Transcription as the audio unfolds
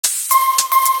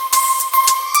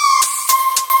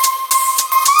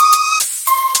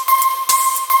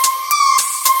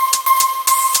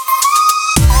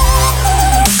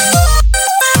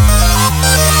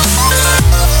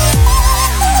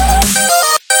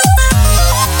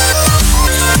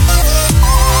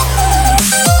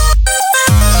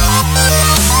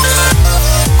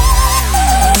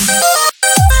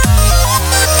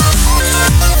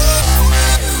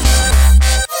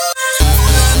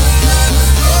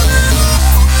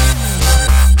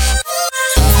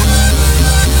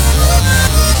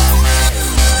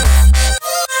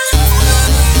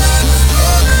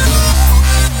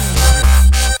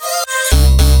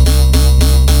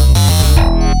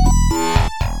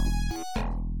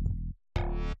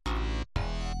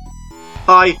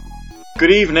Hi,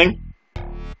 good evening.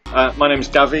 My name's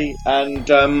Gavi,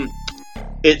 and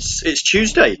it's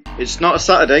Tuesday. It's not a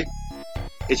Saturday.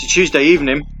 It's a Tuesday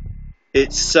evening.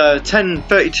 It's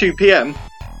 10:32 p.m,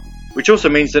 which also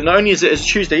means that not only is it a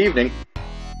Tuesday evening,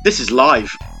 this is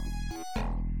live.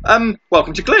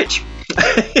 Welcome to Glitch.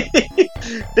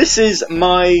 This is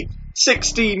my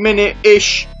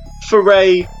 60-minute-ish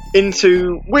foray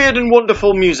into weird and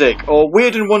wonderful music, or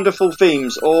weird and wonderful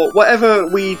themes, or whatever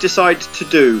we decide to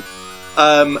do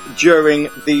during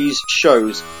these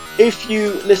shows. If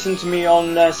you listen to me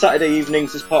on Saturday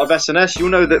evenings as part of SNS, you'll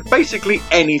know that basically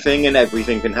anything and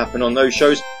everything can happen on those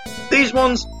shows. These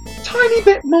ones, tiny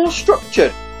bit more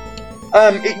structured.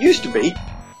 It used to be,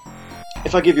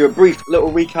 if I give you a brief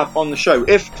little recap on the show,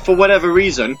 if for whatever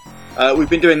reason, we've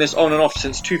been doing this on and off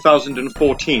since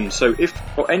 2014, so if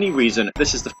for any reason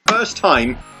this is the first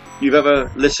time you've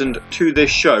ever listened to this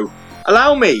show,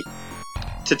 allow me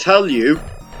to tell you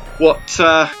what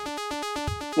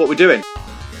we're doing.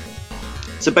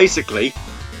 So basically,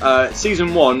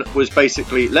 Season 1 was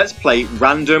basically, let's play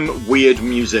random weird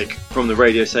music from the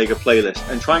Radio Sega playlist,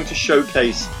 and trying to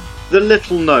showcase the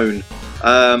little known,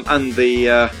 and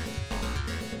the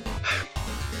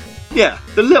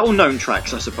little known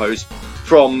tracks, I suppose,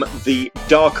 from the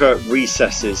darker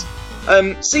recesses.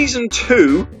 Season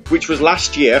 2, which was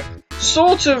last year,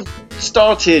 sort of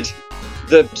started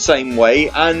the same way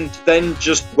and then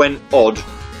just went odd.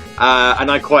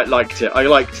 And I quite liked it. I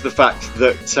liked the fact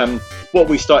that what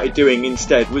we started doing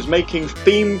instead was making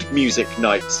themed music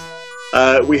nights.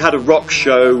 We had a rock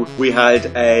show. We had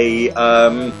a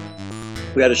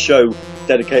show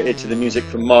dedicated to the music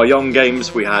from Mahjong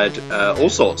games. We had all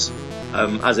sorts,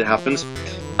 as it happens,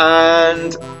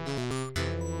 and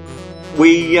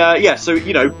we so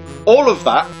you know, all of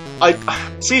that.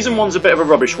 Season 1's a bit of a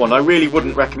rubbish one. I really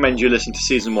wouldn't recommend you listen to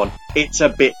Season 1. It's a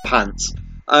bit pants.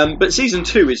 But Season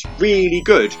 2 is really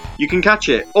good. You can catch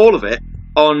it, all of it,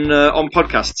 on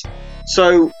podcasts.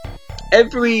 So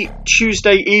every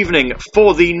Tuesday evening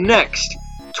for the next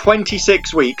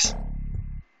 26 weeks,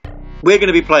 we're going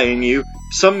to be playing you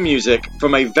some music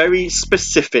from a very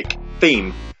specific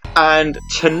theme. And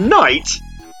tonight,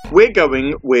 we're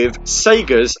going with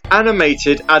Sega's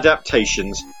animated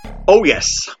adaptations. Oh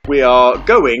yes, we are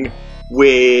going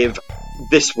with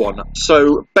this one.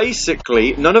 So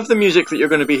basically, none of the music that you're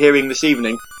going to be hearing this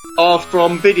evening are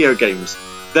from video games.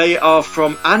 They are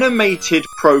from animated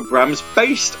programs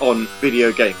based on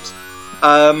video games.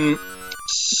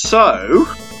 So,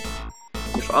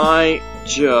 if I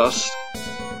just...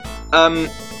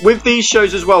 with these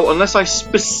shows as well, unless I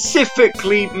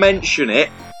specifically mention it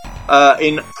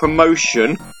in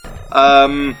promotion,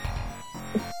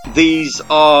 these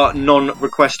are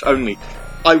non-request only.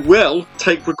 I will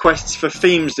take requests for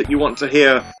themes that you want to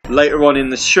hear later on in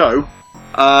the show,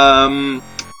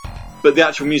 but the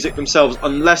actual music themselves,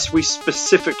 unless we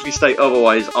specifically state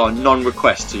otherwise, are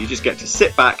non-request. So you just get to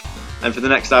sit back and for the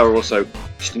next hour or so,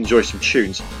 just enjoy some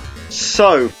tunes.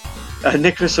 So,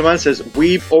 Nicholas Saman says,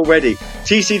 weeb already.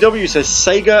 TCW says,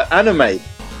 Sega anime.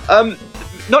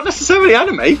 Not necessarily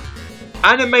anime,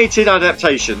 animated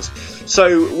adaptations.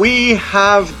 So we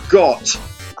have got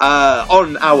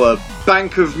on our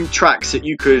bank of tracks that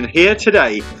you can hear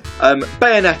today,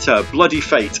 Bayonetta, Bloody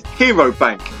Fate, Hero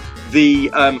Bank, the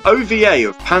OVA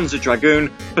of Panzer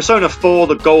Dragoon, Persona 4,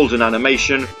 the Golden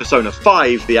Animation, Persona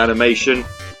 5, the animation,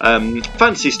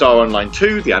 Phantasy Star Online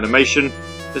 2, the animation.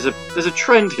 There's a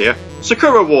trend here.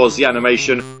 Sakura Wars, the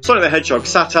animation, Sonic the Hedgehog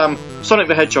Satam, Sonic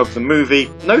the Hedgehog the movie.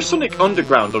 No Sonic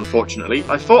Underground, unfortunately.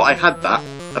 I thought I had that.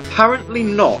 Apparently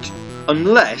not,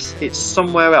 unless it's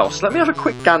somewhere else. Let me have a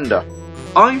quick gander.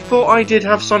 I thought I did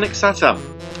have Sonic Satam.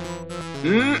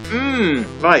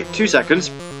 Right, 2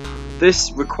 seconds.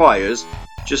 This requires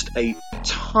just a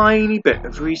tiny bit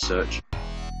of research,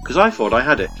 because I thought I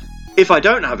had it. If I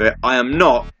don't have it, I am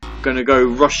not going to go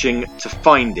rushing to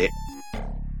find it.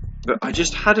 But I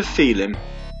just had a feeling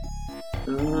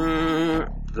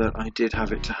that I did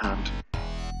have it to hand.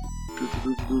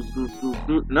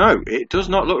 No, it does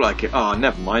not look like it. Ah,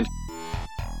 never mind.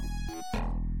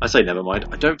 I say never mind.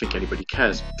 I don't think anybody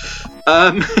cares.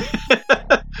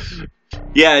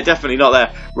 Yeah, definitely not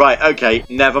there. Right, okay,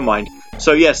 never mind.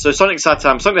 So yes, so Sonic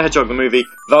Satam, Sonic the Hedgehog the movie,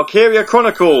 Valkyria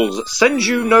Chronicles,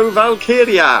 Senju no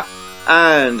Valkyria,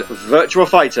 and Virtua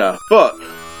Fighter. But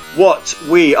what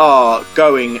we are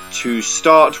going to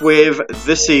start with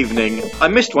this evening, I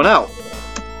missed one out.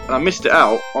 And I missed it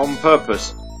out on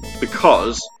purpose,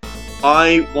 because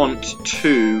I want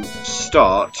to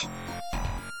start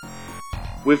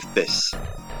with this.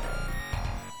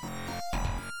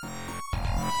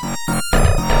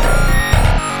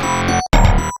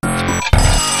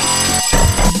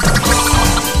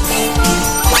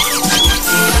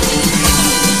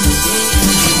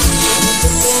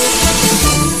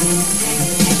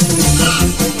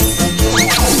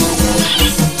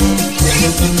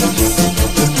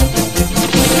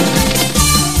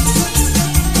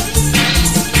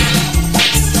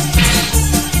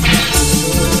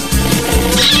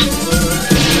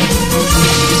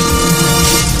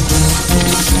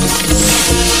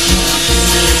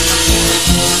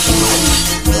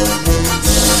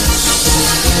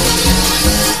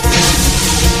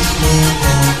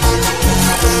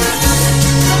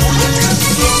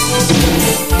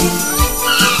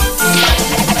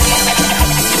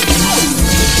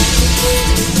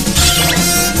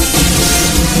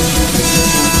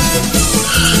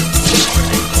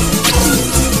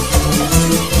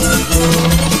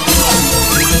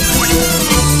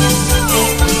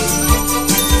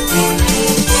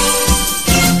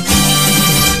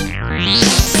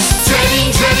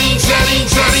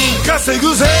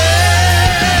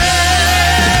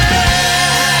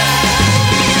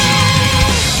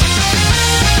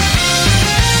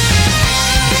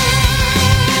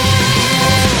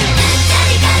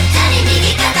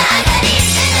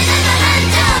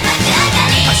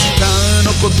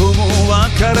 こともわ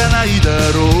からないだ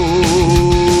ろう。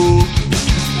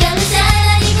がむしゃ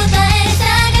らに答え探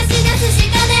し出すし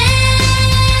かね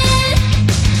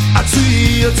え。熱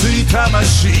い熱い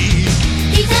魂い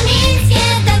ざ見つけ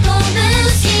た拳、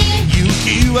勇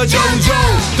気は上々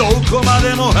どこま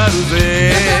でもあるぜ。ど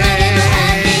こまでも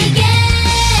張っていけ。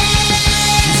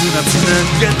絆つな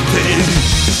げて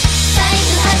財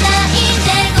布はたいて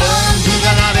ゴングが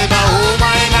鳴ればお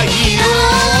前がヒーロー。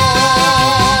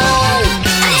あ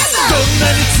りがとう。どん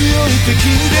なに強い敵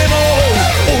にでも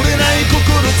折れない心突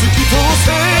き通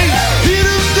せ。ひるんで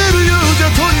るようじゃ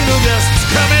取り逃す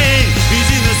つかめ。ビ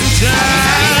ジネスチャンス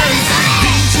ピ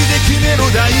ンチで決めろ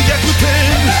大逆転。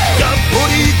がっぽ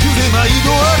り行くぜ毎度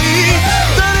あり。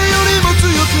誰よりも強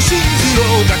く信じろ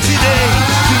ガチで決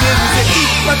めるぜ一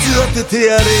発当てて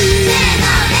やれ。チ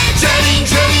ャリン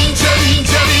チャリンチャリン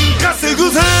チャリン稼ぐ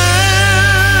ぜ。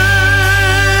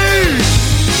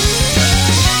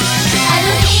あの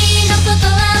日のこと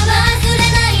は忘れ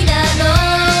ないだろう。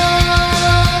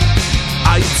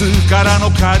あいつから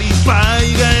の借り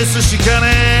倍返すしかね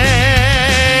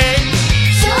え。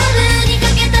勝負にか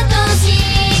けた投資、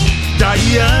ダ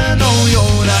イヤのよ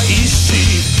うな一矢。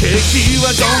敵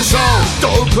は上昇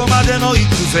どこまでも行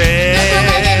くぜ。どこ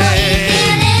までも行って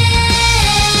やれ。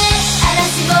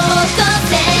嵐を起こ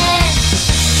せ、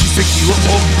奇跡を起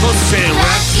こせ。ラッ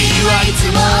キーはいつ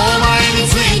もお前に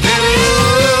ついてる。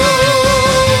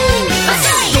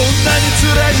どんなに辛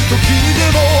い時にで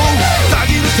もた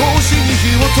ぎる闘志に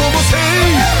火を灯せ。前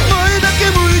だけ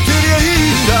向いてりゃい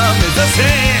いんだ目指せ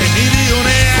ミリオ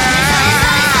ネア。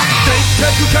でっ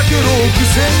かくかけろ億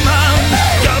千万。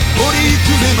がっぽり行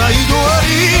くぜ毎度あ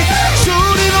り。勝利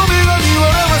の女神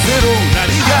笑わせろ。何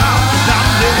が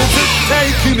何でも絶対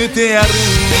決めてやる。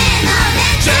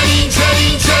チャリンチャ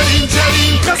リンチャリンチャ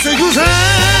リン稼ぐぜ。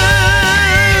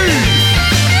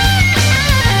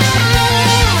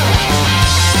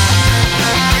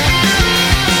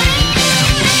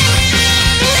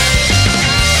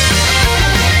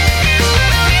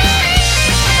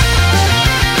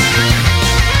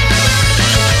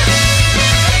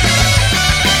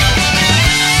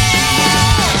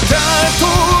たと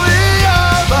え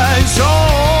やばい勝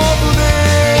負で追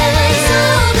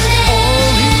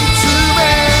い詰め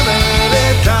られ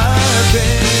たって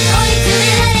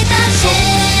そん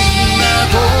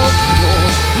な時も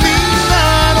みん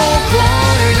なの声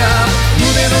が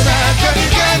胸の中に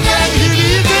ガンガン響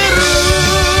いてる。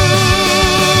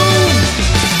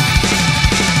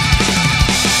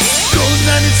どん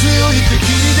なに強い敵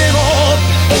にでも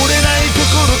折れない心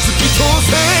突き通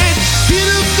せ。ひるん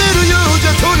でるようじ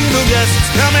ゃ取り逃す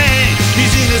つかめ。ビ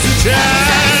ジネスチャンス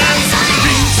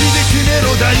ピンチで決め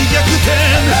ろ大逆転。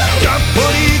がっぽ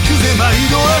り行くぜ毎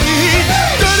度あり。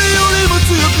誰よりも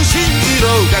強く信じろ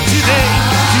ガチで決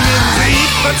めるぜ一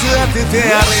発当て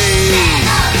てやれ。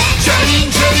チャリ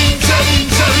ンチャリンチャリン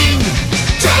チャリン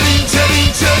チャリンチャリ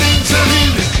ンチャリンチャリンチャ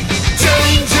リンチャ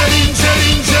リンチャ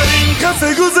リンチャリン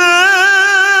稼ぐぜ。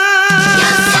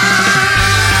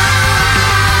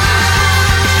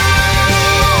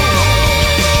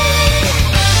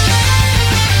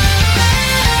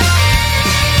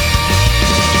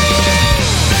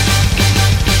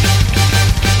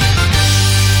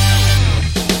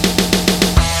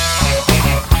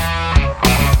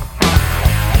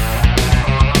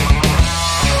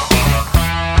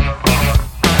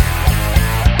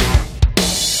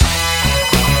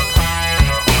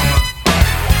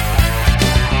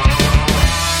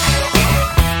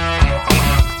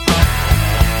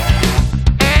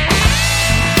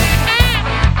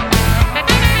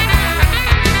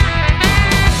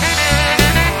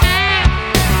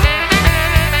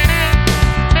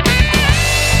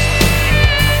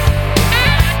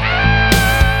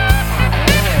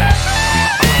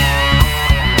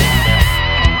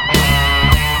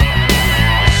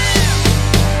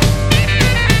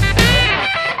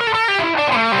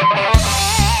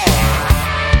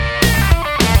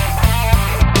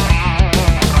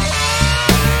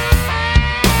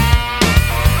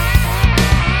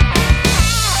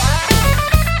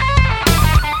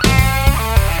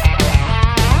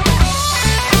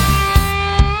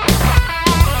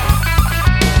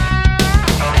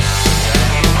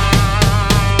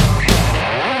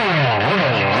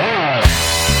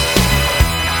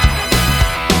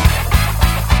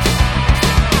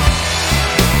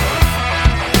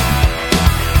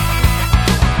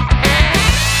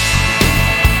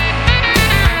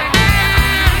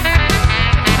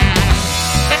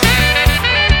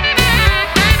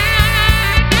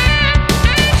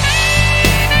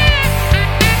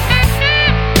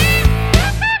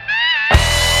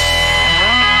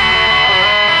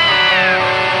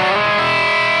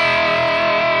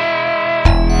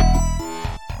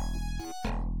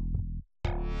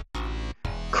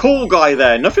Cool Guy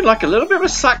there. Nothing like a little bit of a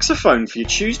saxophone for your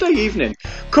Tuesday evening.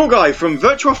 Cool Guy from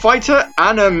Virtua Fighter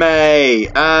Anime.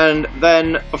 And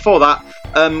then before that,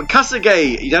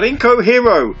 Kasage Yarinko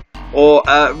Hero. Or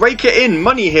Rake It In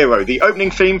Money Hero, the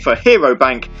opening theme for Hero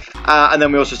Bank. And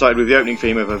then we also started with the opening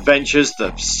theme of Adventures,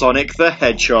 the Sonic the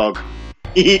Hedgehog.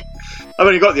 I've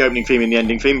only got the opening theme and the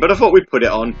ending theme, but I thought we'd put it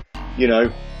on, you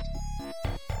know.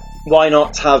 Why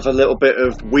not have a little bit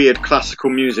of weird classical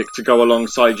music to go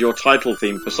alongside your title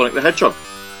theme for Sonic the Hedgehog?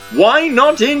 Why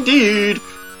not indeed?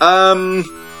 Resident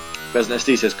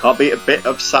SD says, can't beat a bit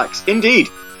of sax. Indeed.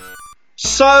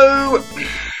 So,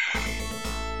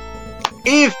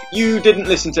 if you didn't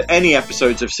listen to any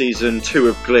episodes of Season 2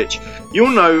 of Glitch,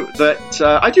 you'll know that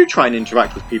I do try and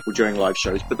interact with people during live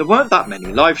shows, but there weren't that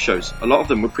many live shows. A lot of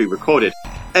them were pre-recorded.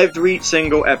 Every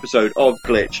single episode of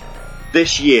Glitch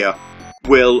this year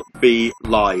will be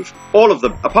live. All of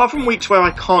them, apart from weeks where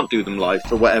I can't do them live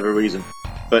for whatever reason.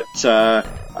 But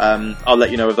I'll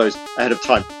let you know of those ahead of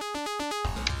time.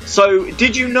 So,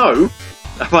 did you know,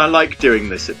 I like doing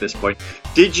this at this point,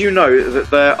 did you know that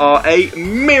there are a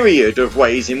myriad of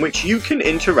ways in which you can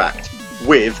interact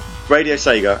with Radio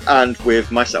Sega and with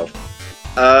myself?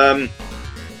 I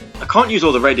can't use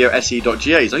all the Radio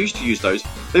SE.GAs. I used to use those.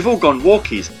 They've all gone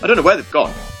walkies. I don't know where they've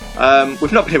gone.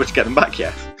 We've not been able to get them back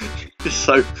yet.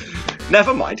 So,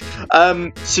 never mind.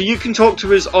 So you can talk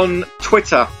to us on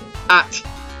Twitter at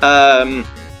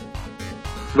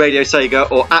Radio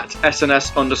Sega or at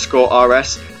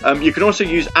SNS_RS. You can also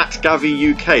use at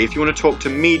Gavi UK if you want to talk to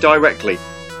me directly.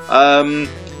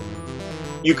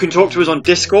 You can talk to us on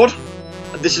Discord.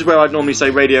 This is where I'd normally say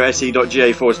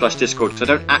radiose.ga/Discord because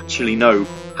I don't actually know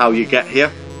how you get here.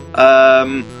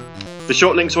 The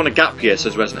short links are on a gap year,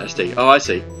 says Resident SD. Oh, I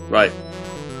see. Right.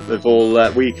 They've all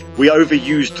we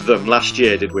overused them last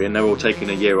year, did we? And they're all taking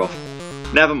a year off.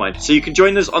 Never mind. So you can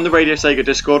join us on the Radio Sega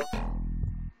Discord.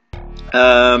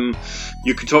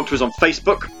 You can talk to us on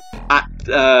Facebook at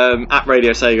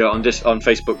Radio Sega on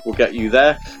Facebook. Will get you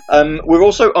there. We're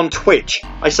also on Twitch.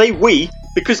 I say we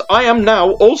because I am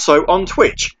now also on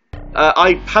Twitch.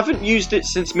 I haven't used it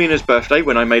since Mina's birthday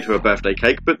when I made her a birthday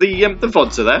cake, but the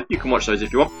VODs are there. You can watch those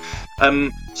if you want.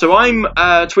 So I'm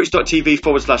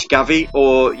twitch.tv/Gavi,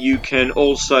 or you can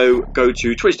also go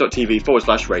to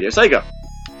twitch.tv/Radio Sega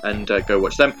and go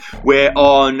watch them. We're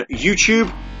on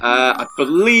YouTube. I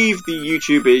believe the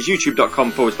YouTube is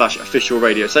youtube.com/official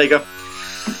Radio Sega.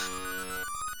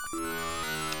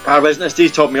 Resident SD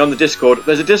told me on the Discord,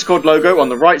 there's a Discord logo on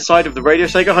the right side of the Radio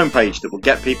Sega homepage that will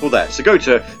get people there. So go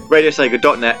to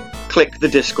radiosega.net, click the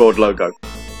Discord logo.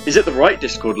 Is it the right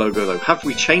Discord logo though? Have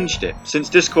we changed it? Since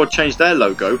Discord changed their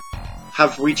logo,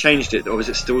 have we changed it, or is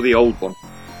it still the old one?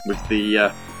 With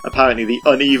the, apparently the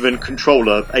uneven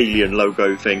controller alien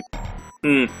logo thing.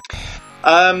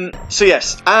 So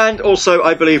yes, and also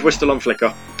I believe we're still on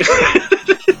Flickr.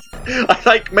 I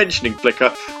like mentioning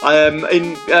Flickr.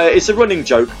 It's a running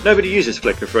joke. Nobody uses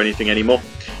Flickr for anything anymore,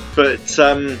 but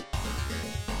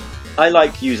I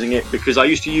like using it because I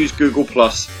used to use Google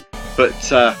Plus, but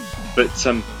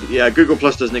Google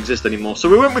Plus doesn't exist anymore. So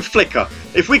we went with Flickr.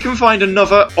 If we can find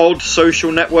another odd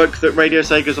social network that Radio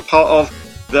Sega's a part of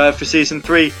for Season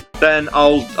 3, then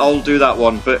I'll do that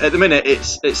one. But at the minute,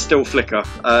 it's still Flickr.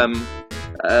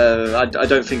 I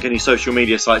don't think any social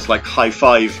media sites like High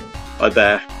Five are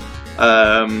there.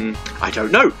 I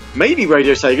don't know. Maybe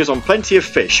Radio Sega's on Plenty of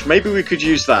Fish. Maybe we could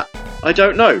use that. I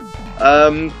don't know.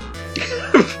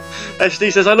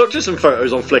 SD says, I looked at some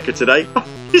photos on Flickr today.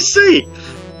 You see,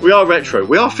 we are retro.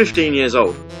 We are 15 years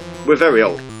old. We're very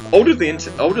old. Older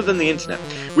than the internet.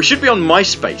 We should be on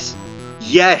MySpace.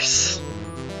 Yes.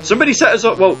 Somebody set us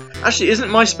up. Well, actually, isn't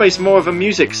MySpace more of a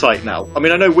music site now? I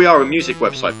mean, I know we are a music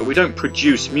website, but we don't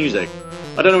produce music.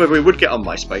 I don't know whether we would get on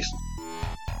MySpace.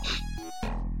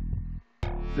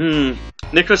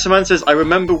 Nicholas Saman says, I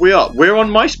remember we're on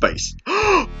MySpace.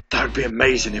 That would be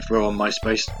amazing if we're on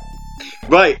MySpace.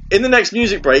 Right, in the next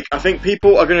music break, I think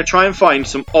people are going to try and find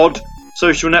some odd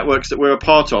social networks that we're a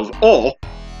part of, or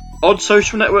odd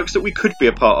social networks that we could be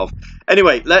a part of.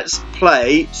 Anyway, let's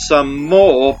play some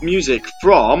more music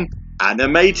from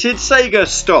animated Sega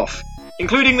stuff,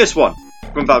 including this one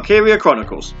from Valkyria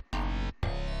Chronicles.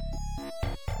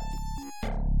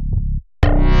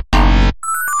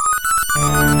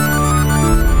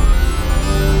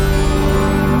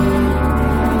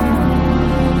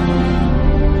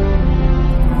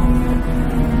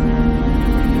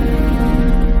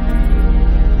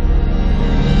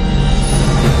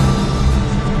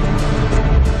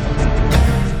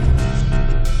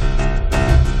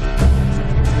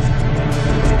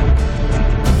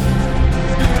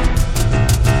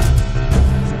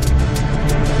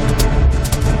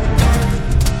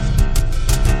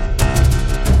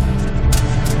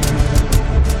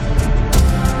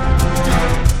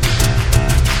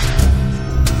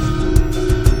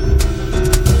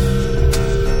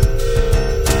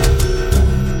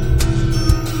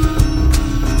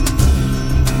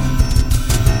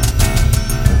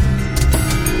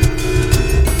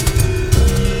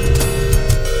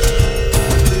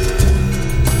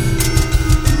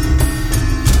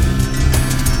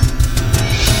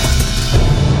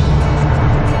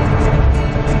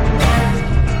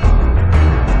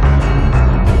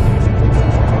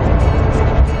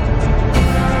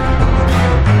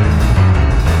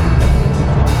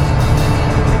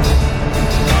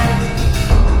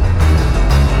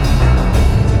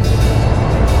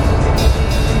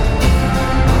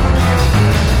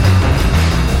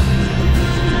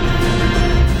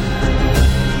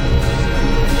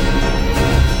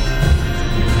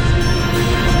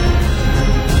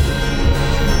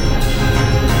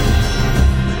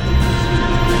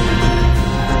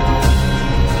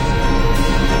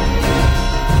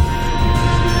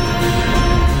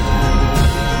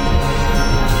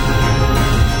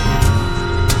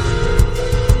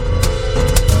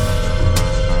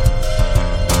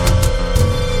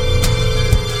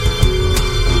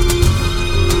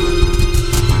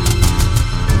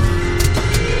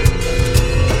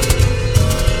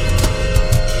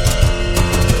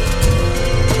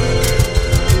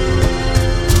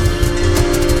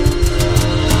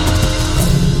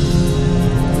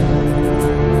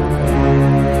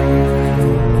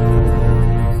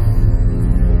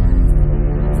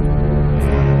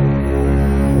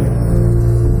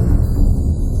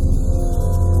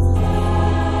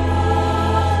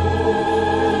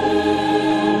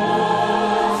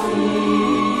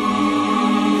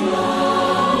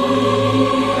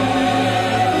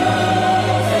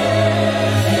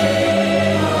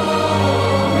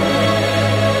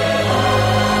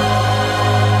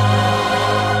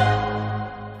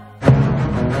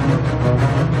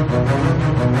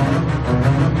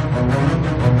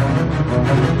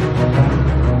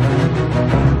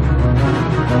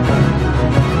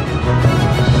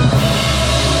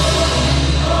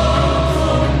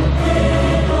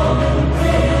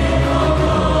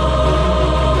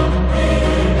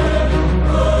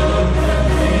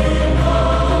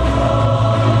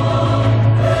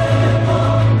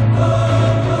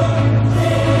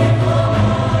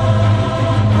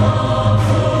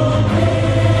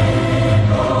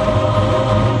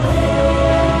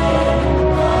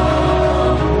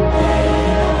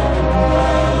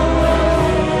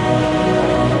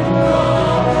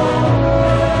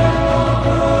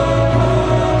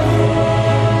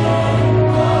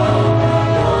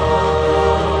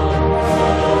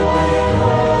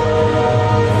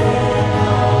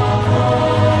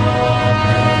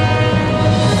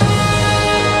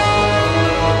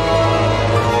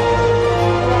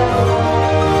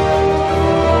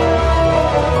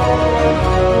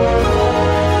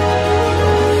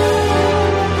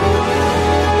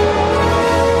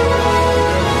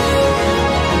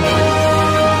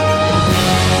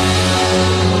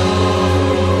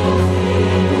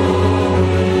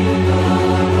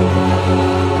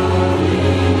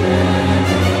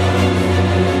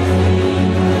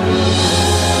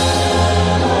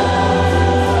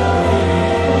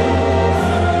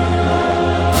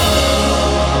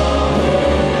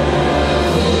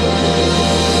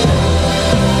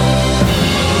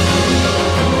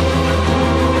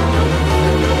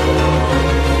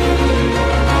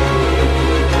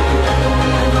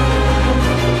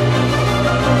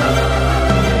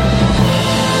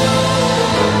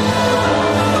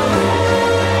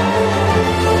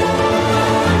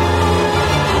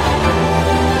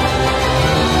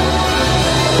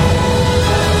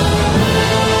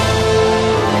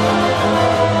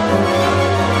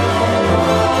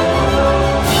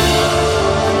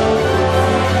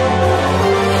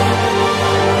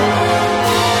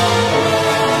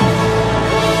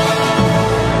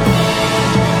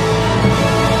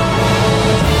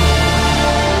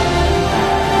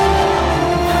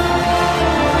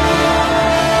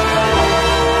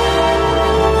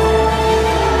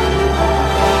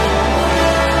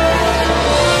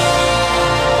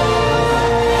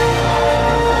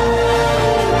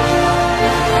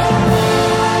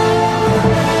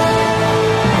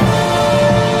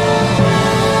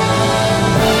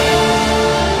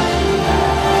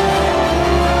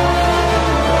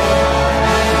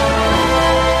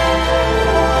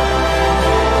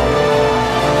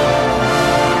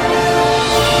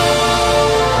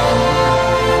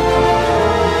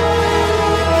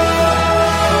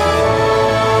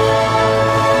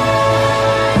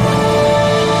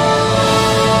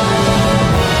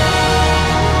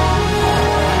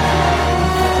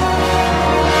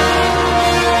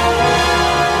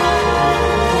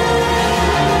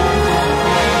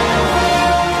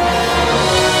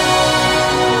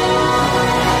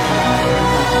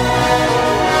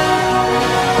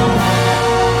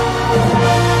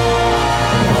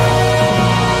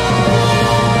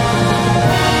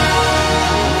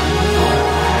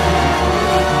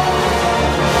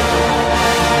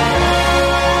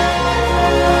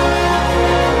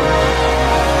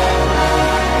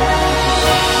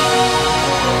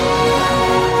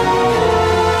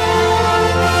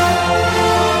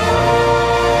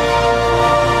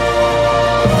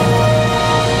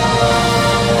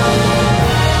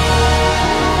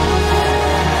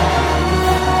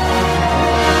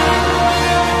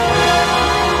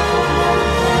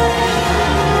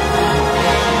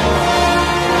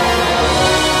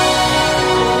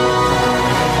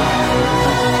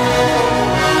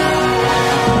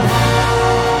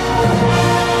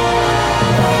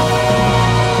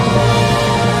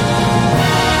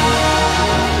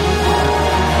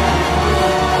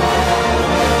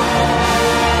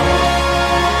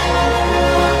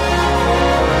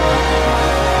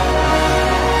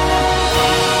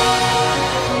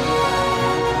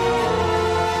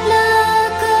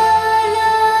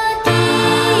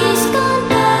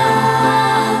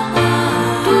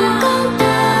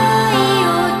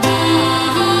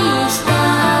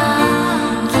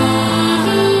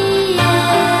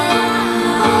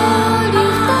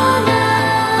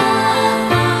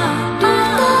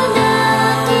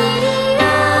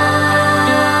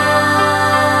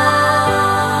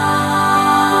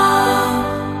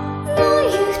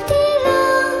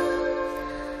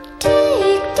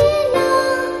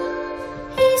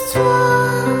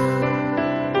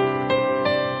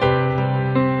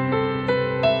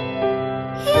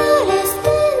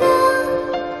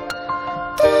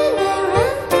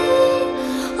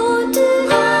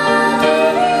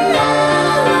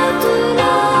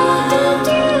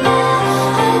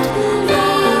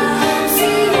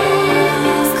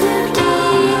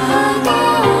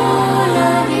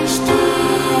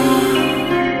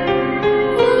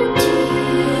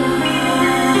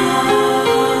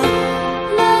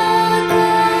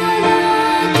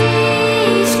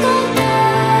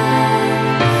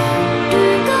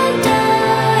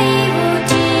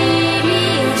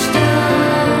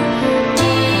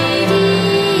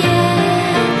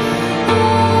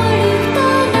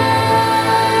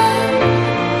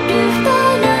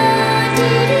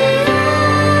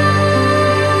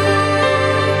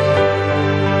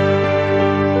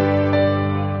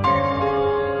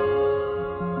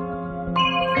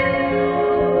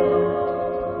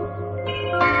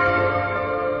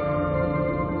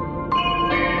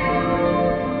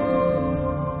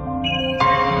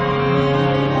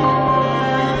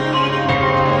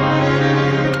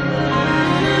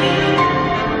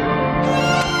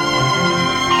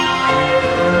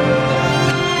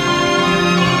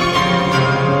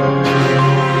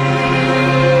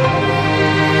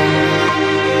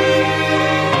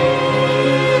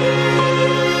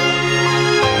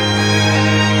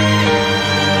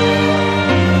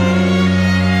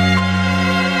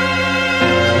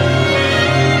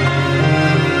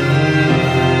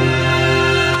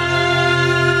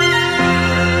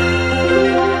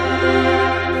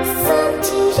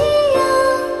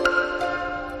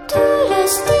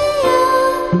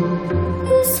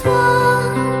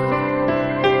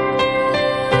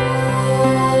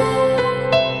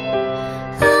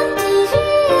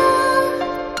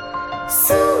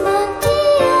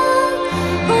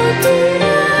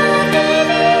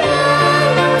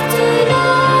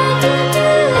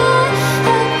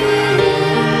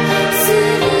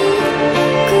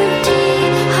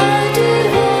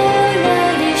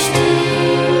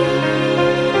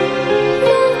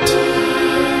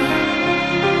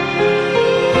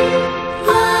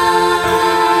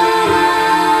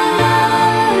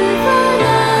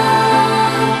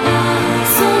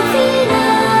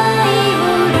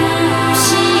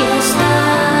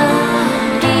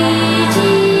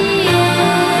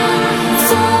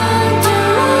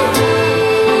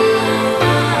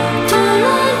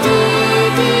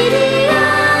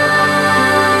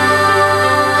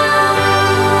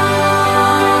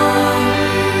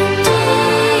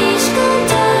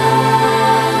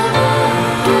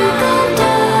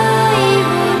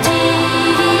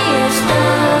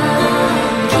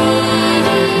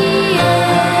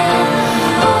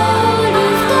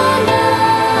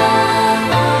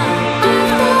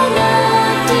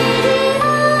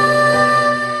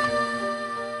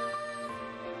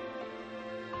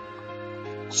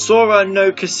 Sora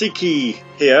no Kaseki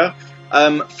here,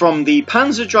 from the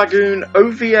Panzer Dragoon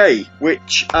OVA,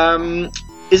 which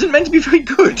isn't meant to be very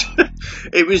good.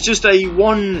 It was just a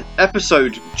one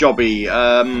episode jobby.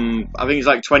 I think it's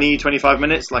like 20-25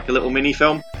 minutes, like a little mini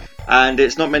film, and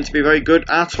it's not meant to be very good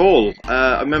at all.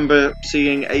 I remember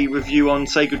seeing a review on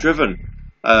Sega Driven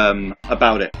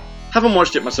about it. Haven't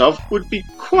watched it myself, would be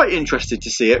quite interested to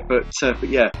see it, but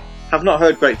yeah, have not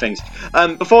heard great things.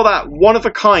 Before that, One of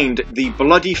a Kind, the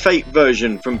Bloody Fate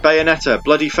version from Bayonetta,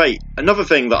 Bloody Fate, another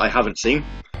thing that I haven't seen.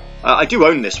 I do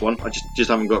own this one, I just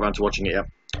haven't got around to watching it yet,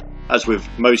 as with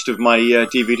most of my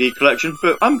DVD collection,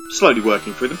 but I'm slowly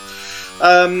working through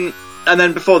them. And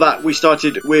then before that, we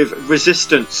started with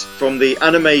Resistance from the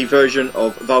anime version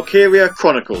of Valkyria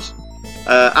Chronicles.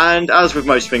 And as with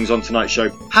most things on tonight's show,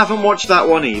 haven't watched that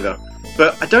one either.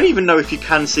 But I don't even know if you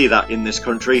can see that in this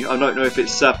country. I don't know if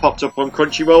it's popped up on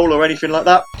Crunchyroll or anything like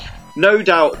that. No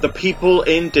doubt the people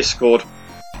in Discord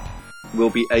will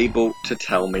be able to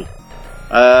tell me.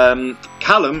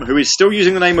 Callum, who is still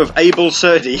using the name of Abel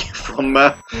Surdy from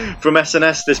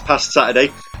SNS this past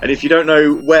Saturday, and if you don't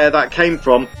know where that came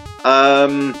from,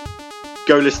 go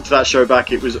listen to that show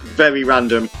back. It was very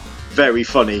random, very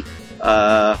funny.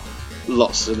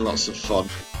 Lots and lots of fun.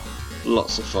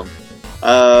 Lots of fun.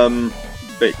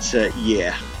 But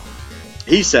yeah.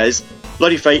 He says,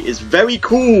 Bloody Fate is very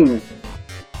cool.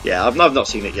 Yeah, I've not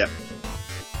seen it yet.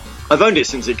 I've owned it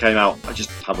since it came out. I just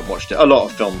haven't watched it. A lot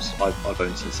of films I've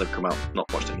owned since they've come out.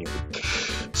 Not watched any of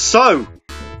them. So,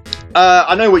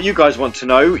 I know what you guys want to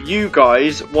know. You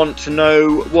guys want to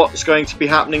know what's going to be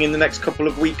happening in the next couple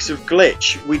of weeks of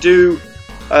Glitch. We do...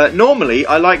 normally,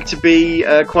 I like to be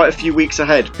quite a few weeks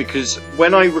ahead, because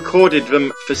when I recorded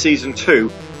them for Season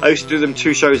 2, I used to do them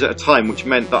 2 shows at a time, which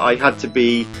meant that I had to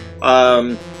be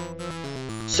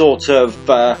sort of,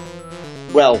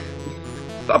 well,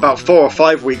 about 4 or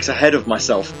 5 weeks ahead of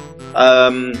myself.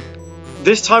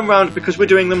 This time round, because we're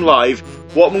doing them live,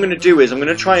 what I'm going to do is I'm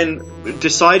going to try and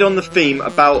decide on the theme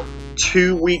about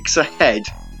 2 weeks ahead.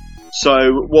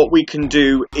 So what we can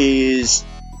do is...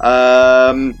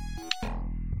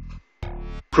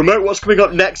 promote what's coming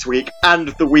up next week and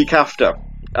the week after,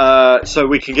 so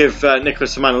we can give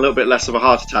Nicholas Saman a little bit less of a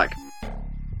heart attack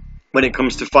when it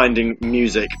comes to finding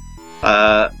music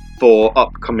for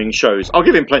upcoming shows. I'll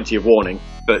give him plenty of warning,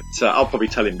 but I'll probably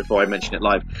tell him before I mention it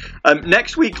live.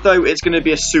 Next week, though, it's going to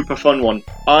be a super fun one.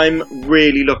 I'm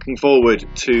really looking forward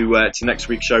to next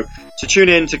week's show. So tune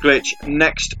in to Glitch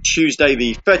next Tuesday,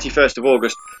 the 31st of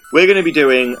August. We're going to be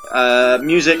doing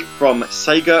music from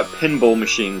Sega pinball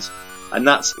machines. And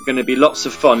that's going to be lots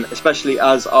of fun, especially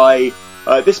as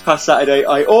this past Saturday,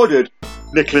 I ordered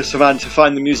Nicholas Saman to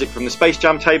find the music from the Space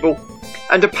Jam table,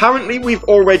 and apparently we've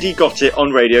already got it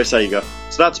on Radio Sega,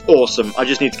 so that's awesome. I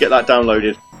just need to get that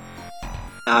downloaded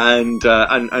and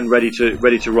ready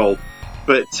to roll.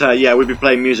 But yeah, we'll be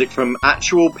playing music from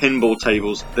actual pinball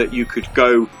tables that you could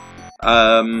go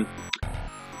and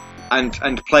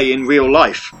play in real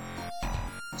life.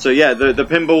 So yeah, the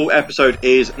pinball episode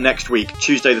is next week,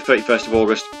 Tuesday the 31st of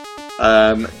August,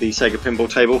 the Sega pinball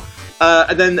table.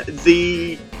 And then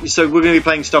so we're going to be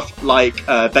playing stuff like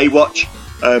Baywatch,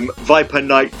 Viper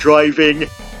Night Driving,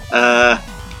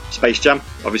 Space Jam,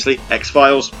 obviously,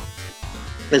 X-Files.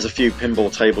 There's a few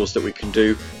pinball tables that we can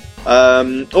do.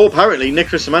 Apparently,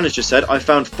 Nicholas Saman has just said, I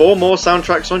found 4 more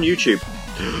soundtracks on YouTube.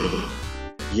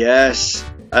 Yes.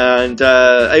 And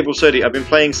Abel Surdy, I've been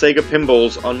playing Sega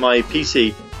pinballs on my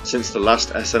PC since the last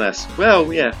SNS.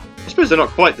 Well, yeah, I suppose they're not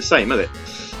quite the same, are they?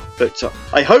 But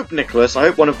I hope, Nicholas,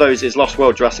 one of those is Lost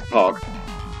World Jurassic Park.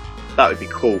 That would be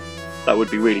cool. That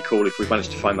would be really cool if we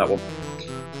managed to find that one.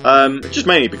 Just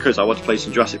mainly because I want to play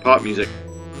some Jurassic Park music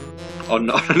on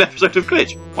an episode of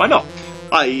Glitch. Why not?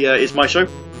 It's my show.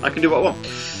 I can do what I want.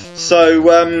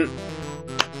 So,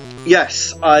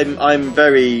 yes, I'm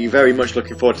very, very much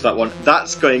looking forward to that one.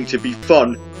 That's going to be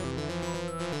fun.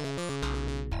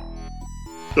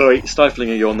 Sorry,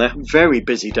 stifling a yawn there. Very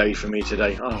busy day for me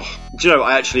today. Oh, do you know,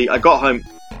 I got home.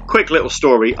 Quick little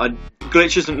story.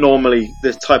 Glitch isn't normally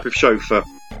this type of show for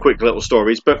quick little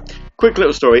stories, but quick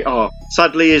little story.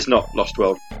 Sadly is not Lost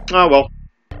World. Oh well.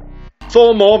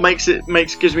 4 more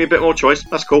gives me a bit more choice.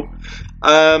 That's cool.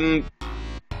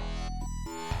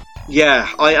 Yeah,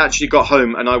 I actually got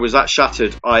home and I was that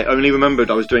shattered. I only remembered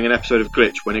I was doing an episode of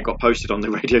Glitch when it got posted on the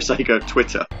Radio Sega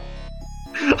Twitter.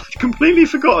 I'd completely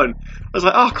forgotten. I was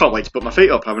like, I can't wait to put my feet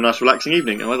up, have a nice relaxing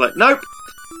evening. And I was like, nope,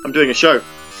 I'm doing a show.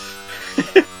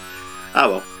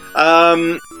 Well.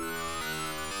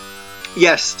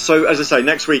 Yes, so as I say,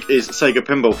 next week is Sega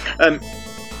Pinball.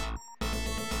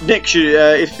 Nick,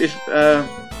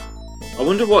 I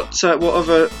wonder what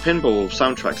other pinball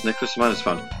soundtracks Nicholas Mann has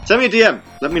found. Send me a DM,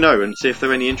 let me know, and see if there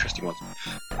are any interesting ones.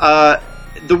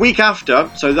 The week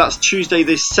after, so that's Tuesday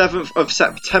the 7th of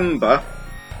September,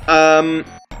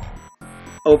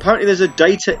 apparently there's a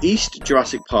Data East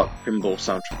Jurassic Park pinball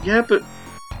soundtrack. Yeah, but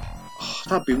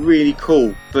that'd be really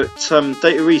cool. But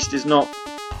Data East is not.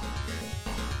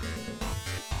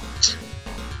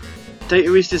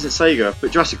 Data East isn't Sega,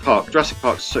 but Jurassic Park. Jurassic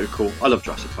Park's so cool. I love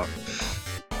Jurassic Park.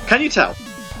 Can you tell?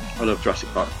 I love Jurassic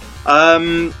Park.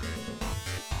 The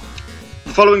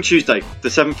following Tuesday, the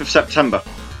 7th of September.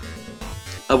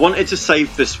 I wanted to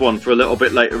save this one for a little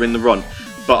bit later in the run,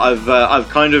 but I've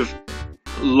kind of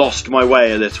lost my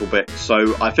way a little bit.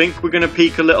 So I think we're going to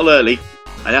peak a little early,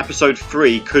 and episode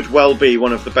 3 could well be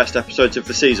one of the best episodes of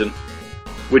the season.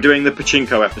 We're doing the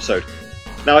Pachinko episode.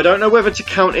 Now I don't know whether to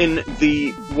count in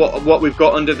the what we've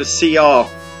got under the CR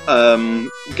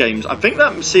games. I think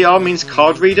that CR means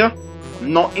card reader.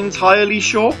 I'm not entirely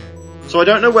sure. So I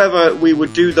don't know whether we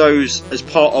would do those as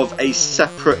part of a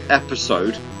separate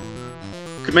episode.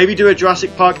 Could maybe do a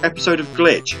Jurassic Park episode of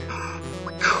Glitch.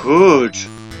 We could.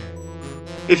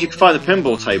 If you can find the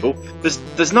pinball table.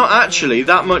 There's not actually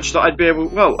that much that I'd be able...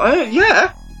 Well,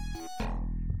 yeah.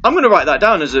 I'm going to write that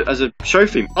down as a show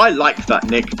theme. I like that,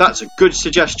 Nick. That's a good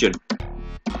suggestion.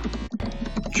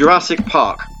 Jurassic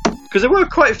Park. Because there were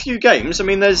quite a few games. I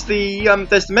mean, there's the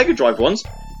Mega Drive ones.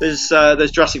 There's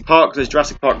Jurassic Park. There's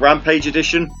Jurassic Park Rampage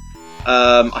Edition.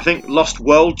 I think Lost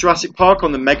World Jurassic Park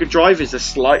on the Mega Drive is a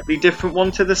slightly different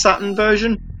one to the Saturn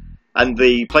version. And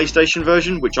the PlayStation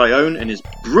version, which I own and is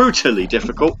brutally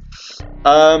difficult.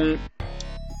 The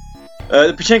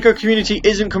Pachinko community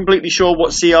isn't completely sure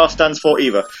what CR stands for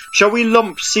either. Shall we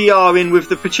lump CR in with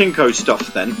the Pachinko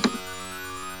stuff then?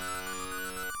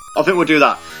 I think we'll do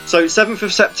that. So 7th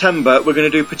of September, we're going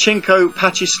to do Pachinko,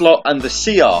 Patchy Slot, and the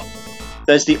CR.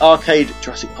 There's the arcade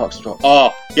Jurassic Park store.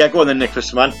 Oh, yeah, go on then,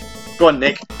 Nicholas, man. Go on,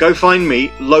 Nick. Go find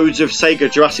me loads of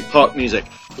Sega Jurassic Park music.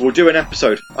 We'll do an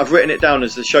episode. I've written it down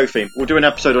as the show theme. We'll do an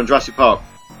episode on Jurassic Park.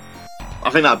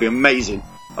 I think that'd be amazing.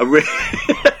 I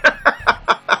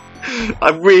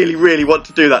really, really want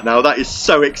to do that now. That is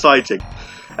so exciting.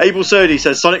 Abel Surdy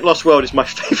says Sonic Lost World is my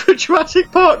favourite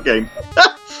Jurassic Park game.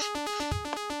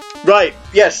 Right,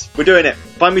 yes, we're doing it.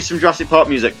 Find me some Jurassic Park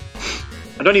music.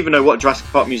 I don't even know what Jurassic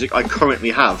Park music I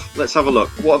currently have. Let's have a look.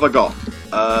 What have I got?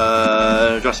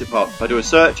 Jurassic Park. If I do a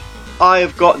search, I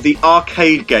have got the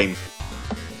arcade game.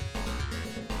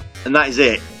 And that is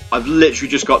it. I've literally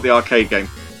just got the arcade game.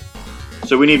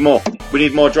 So we need more. We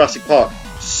need more Jurassic Park.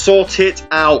 Sort it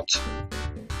out.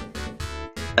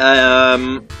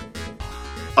 I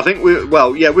think with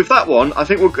that one, I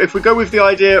think if we go with the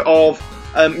idea of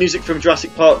music from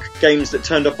Jurassic Park games that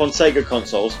turned up on Sega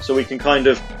consoles, so we can kind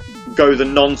of go the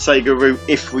non-Sega route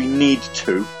if we need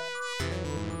to,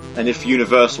 and if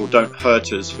Universal don't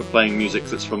hurt us for playing music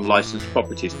that's from licensed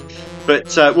properties.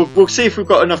 But we'll see if we've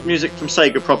got enough music from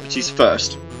Sega properties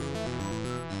first.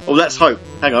 Oh, let's hope.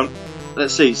 Hang on.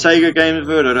 Let's see. Sega games.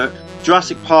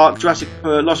 Jurassic Park,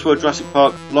 Lost World, Jurassic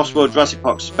Park, Lost World, Jurassic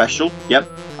Park Special. Yep.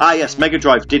 Ah, yes, Mega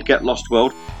Drive did get Lost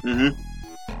World.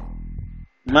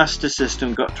 Master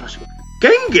System got Jurassic World.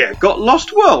 Game Gear got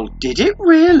Lost World. Did it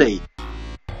really?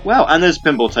 Wow, and there's a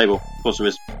pinball table. Of course there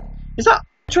is. Is that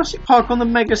Jurassic Park on the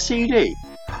Mega CD?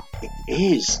 It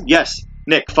is. Yes.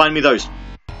 Nick, find me those.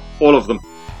 All of them.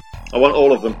 I want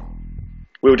all of them.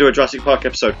 We'll do a Jurassic Park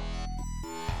episode.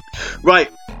 Right,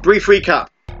 brief recap.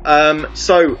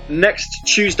 So, next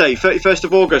Tuesday, 31st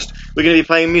of August, we're going to be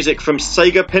playing music from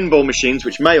Sega pinball machines,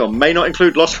 which may or may not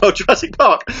include Lost World Jurassic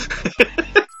Park.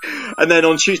 And then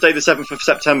on Tuesday the 7th of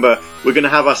September, we're going to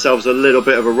have ourselves a little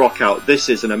bit of a rock out. This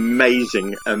is an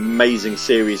amazing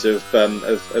series of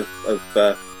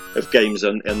games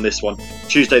in this one.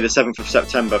 Tuesday the 7th of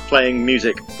September, playing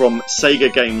music from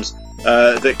Sega games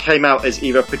that came out as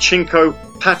either Pachinko,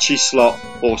 Patchy Slot,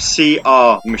 or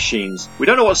CR machines. We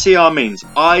don't know what CR means.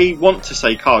 I want to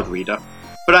say card reader,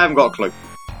 but I haven't got a clue.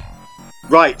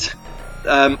 Right.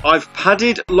 I've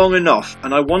padded long enough,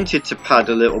 and I wanted to pad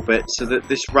a little bit so that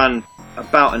this ran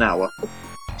about an hour.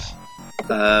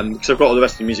 Because I've got all the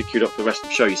rest of the music queued up for the rest of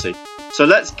the show, you see. So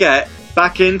let's get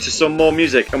back into some more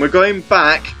music, and we're going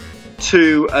back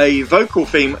to a vocal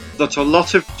theme that a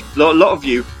lot of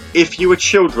you, if you were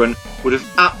children, would have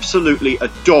absolutely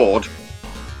adored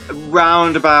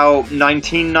around about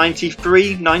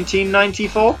 1993,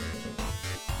 1994.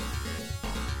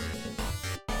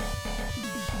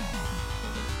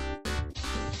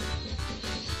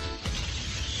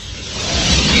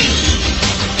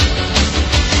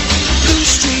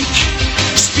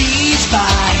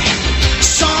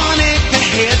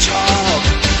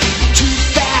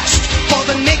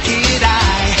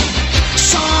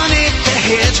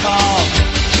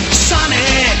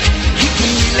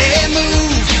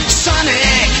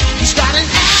 Sonic, he's got an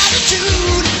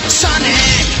attitude.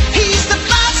 Sonic,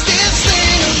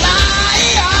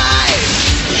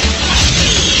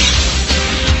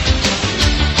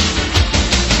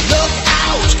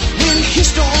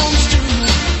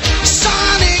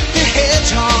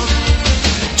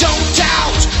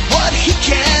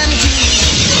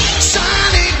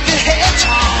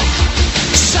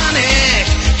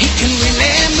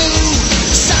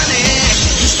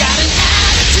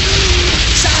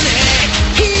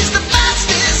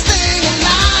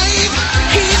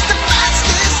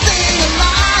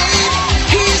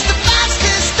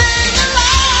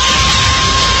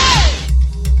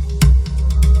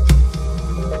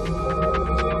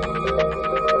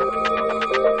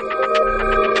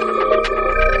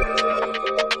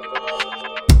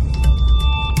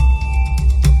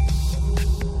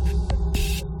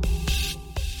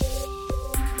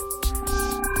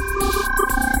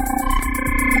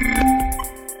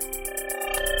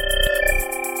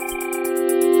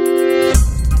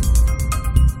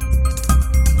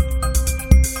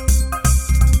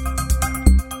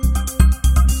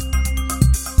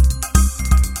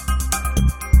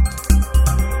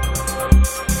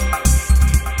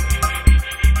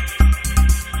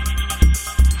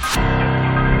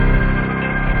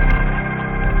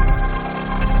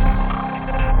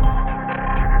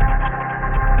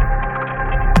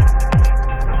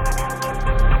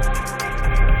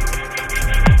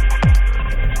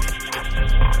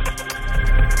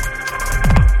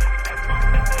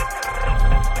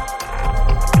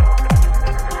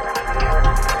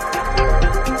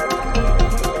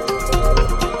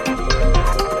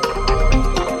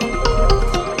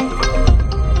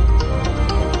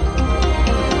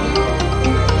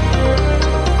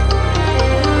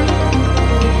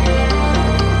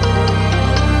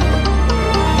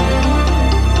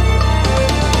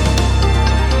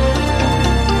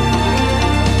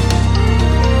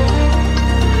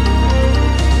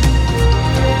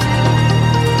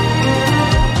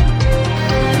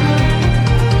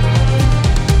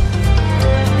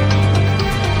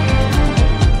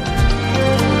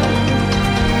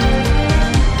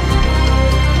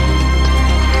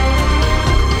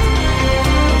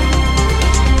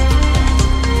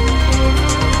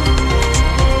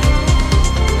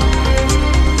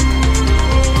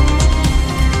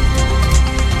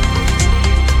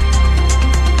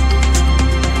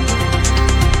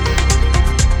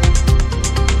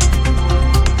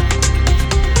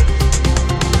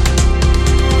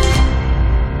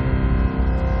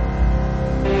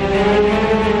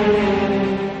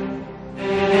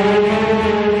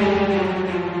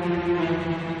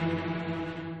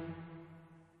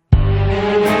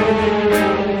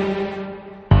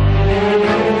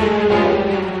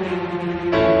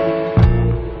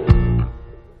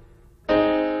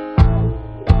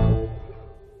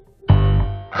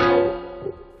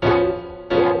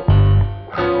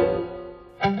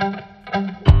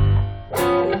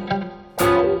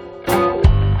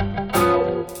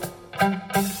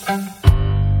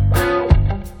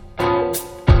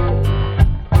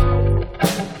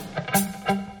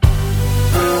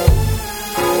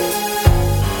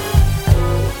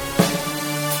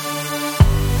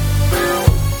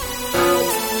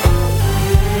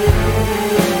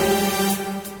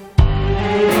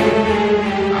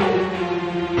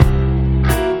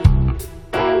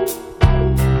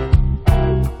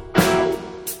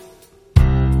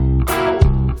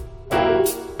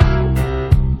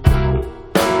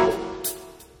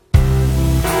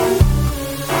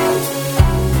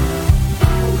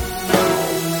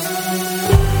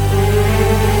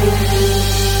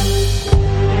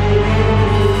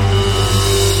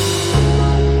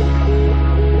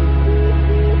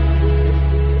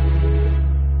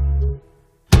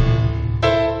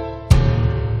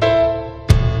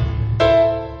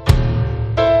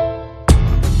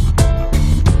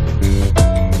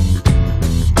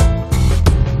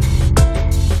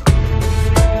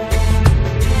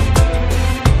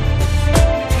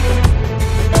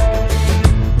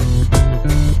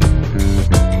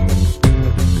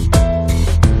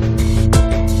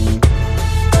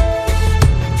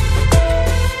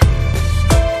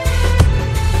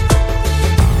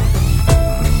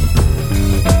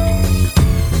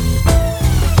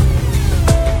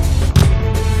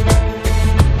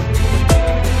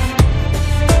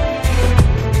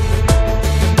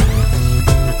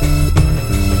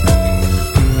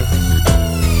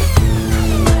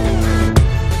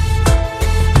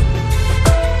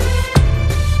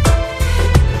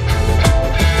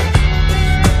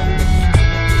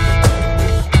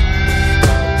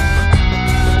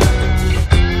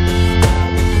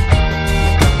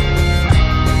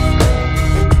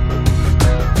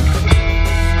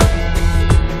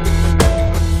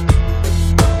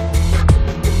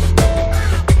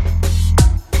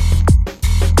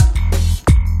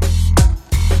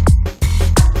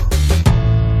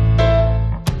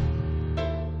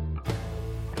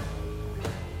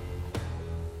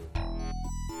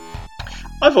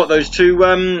 I thought those two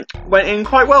went in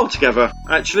quite well together,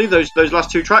 actually, those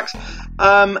last two tracks.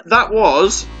 That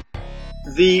was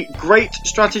The Great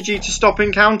Strategy to Stop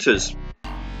Encounters.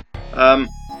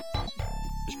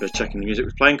 Just best checking the music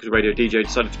was playing because the radio DJ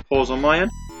decided to pause on my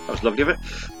end. That was lovely of it.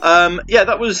 Yeah,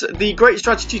 that was The Great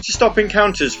Strategy to Stop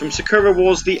Encounters from Sakura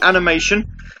Wars the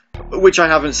animation, which I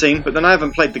haven't seen, but then I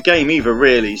haven't played the game either,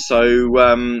 really, so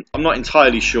I'm not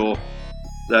entirely sure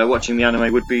watching the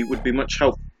anime would be much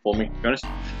help for me, to be honest.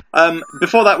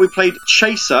 Before that, we played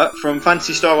Chaser from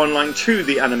Phantasy Star Online 2,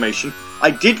 the animation. I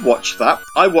did watch that.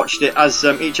 I watched it as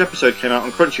each episode came out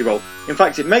on Crunchyroll. In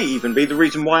fact, it may even be the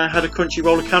reason why I had a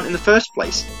Crunchyroll account in the first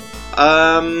place.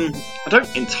 I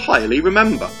don't entirely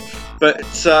remember, but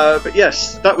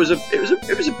yes, that was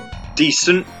it was a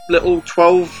decent little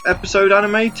 12 episode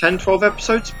anime, 10-12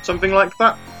 episodes, something like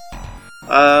that.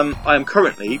 I am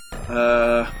currently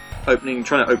trying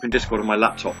to open Discord on my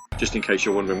laptop, just in case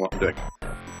you're wondering what I'm doing,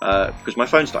 because my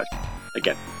phone's died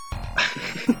again.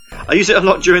 I use it a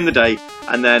lot during the day,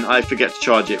 and then I forget to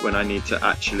charge it when I need to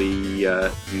actually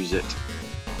use it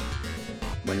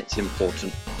when it's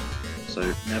important. So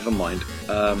never mind.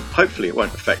 Hopefully it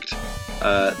won't affect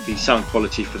the sound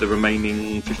quality for the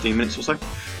remaining 15 minutes or so.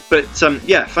 But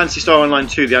yeah, Phantasy Star Online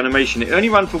 2, the animation, it only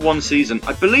ran for one season.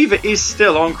 I believe it is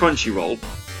still on Crunchyroll.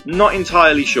 Not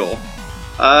entirely sure.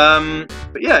 But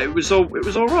yeah, it was all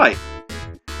right.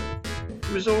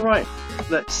 It was all right.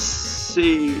 Let's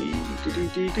see.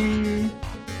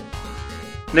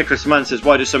 Nicholas Mann says,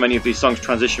 why do so many of these songs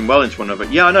transition well into one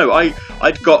another? Yeah, I know.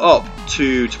 I'd got up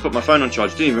to put my phone on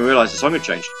charge. Didn't even realise the song had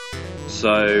changed.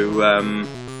 So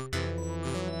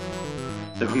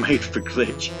they were made for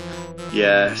Glitch.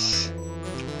 Yes.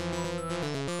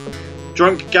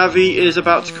 Drunk Gavi is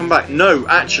about to come back. No,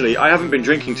 actually, I haven't been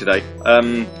drinking today.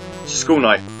 It's a school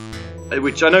night,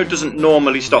 which I know doesn't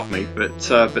normally stop me, but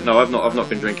no, I've not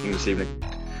been drinking this evening.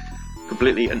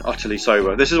 Completely and utterly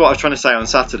sober. This is what I was trying to say on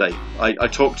Saturday. I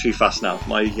talk too fast now.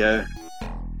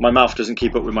 My mouth doesn't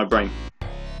keep up with my brain.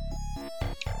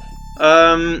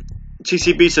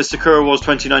 TCB says Sakura Wars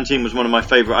 2019 was one of my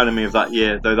favourite anime of that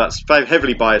year, though that's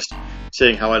heavily biased,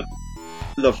 seeing how I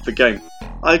loved the game.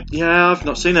 I've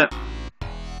not seen it.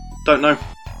 Don't know.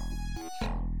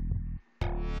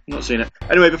 Not seen it.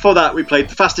 Anyway, before that, we played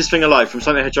The Fastest Thing Alive from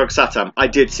Sonic the Hedgehog Satam. I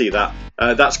did see that.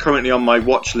 That's currently on my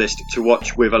watch list to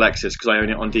watch with Alexis because I own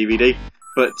it on DVD.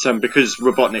 But because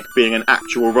Robotnik being an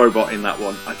actual robot in that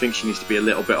one, I think she needs to be a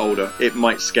little bit older. It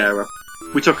might scare her.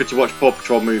 We took her to watch Paw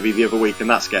Patrol movie the other week and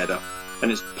that scared her.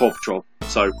 And it's Paw Patrol.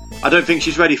 So I don't think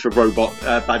she's ready for robot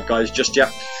bad guys just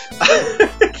yet.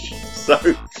 So,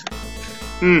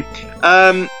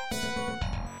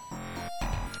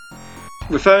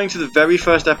 referring to the very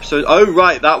first episode. Oh,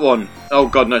 right, that one. Oh,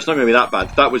 God, no, it's not going to be that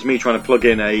bad. That was me trying to plug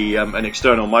in an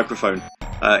external microphone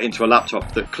into a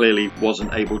laptop that clearly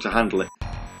wasn't able to handle it.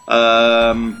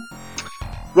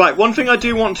 Right, one thing I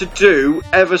do want to do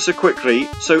ever so quickly.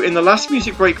 So in the last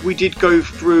music break, we did go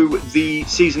through the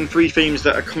Season 3 themes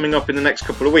that are coming up in the next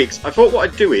couple of weeks. I thought what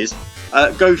I'd do is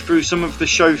go through some of the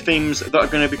show themes that are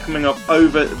going to be coming up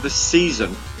over the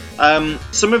season.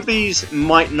 Some of these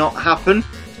might not happen.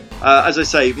 As I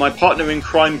say, my partner in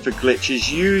crime for Glitch is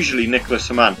usually Nicholas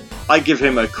Hamann. I give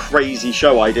him a crazy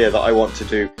show idea that I want to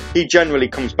do. He generally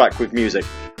comes back with music,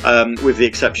 with the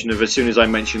exception of as soon as I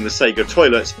mention the Sega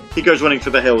toilets, he goes running for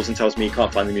the hills and tells me he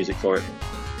can't find the music for it.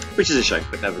 Which is a shame,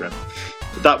 but never mind.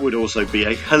 That would also be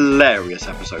a hilarious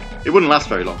episode. It wouldn't last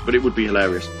very long, but it would be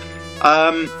hilarious.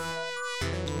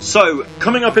 So,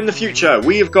 coming up in the future,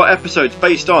 we have got episodes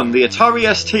based on the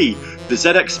Atari ST, the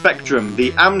ZX Spectrum, the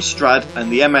Amstrad,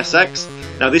 and the MSX.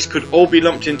 Now, this could all be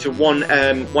lumped into one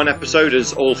episode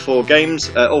as all four games,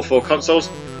 all four consoles,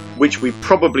 which we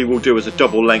probably will do as a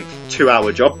double-length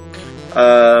 2-hour job.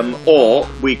 Or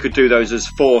we could do those as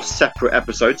 4 separate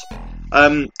episodes.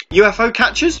 UFO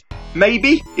Catchers,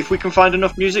 maybe, if we can find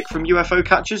enough music from UFO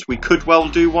Catchers, we could well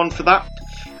do one for that.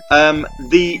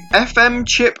 The FM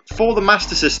chip for the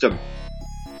Master System.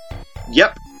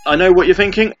 Yep, I know what you're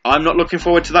thinking. I'm not looking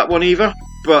forward to that one either,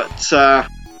 but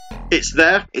it's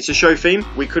there. It's a show theme.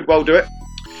 We could well do it.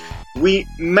 We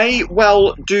may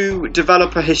well do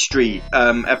developer history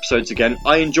episodes again.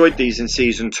 I enjoyed these in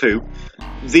Season 2.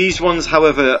 These ones,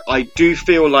 however, I do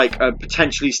feel like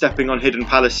potentially stepping on Hidden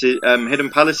Palace's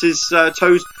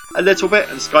toes a little bit,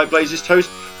 and Skyblaze's toes,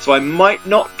 so I might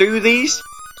not do these.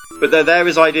 But they're there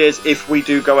as ideas if we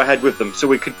do go ahead with them. So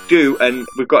we could do, and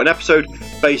we've got an episode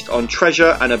based on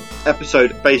Treasure and an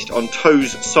episode based on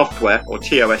TOSE software, or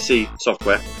TOSE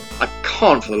software. I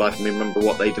can't for the life of me remember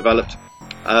what they developed.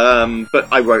 But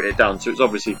I wrote it down, so it's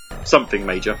obviously something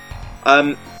major.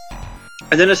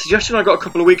 And then a suggestion I got a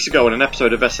couple of weeks ago on an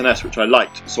episode of SNS, which I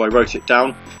liked, so I wrote it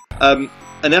down.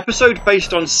 An episode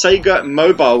based on Sega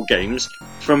mobile games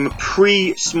from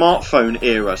pre-smartphone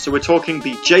era. So we're talking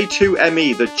the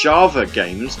J2ME, the Java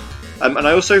games. And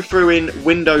I also threw in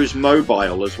Windows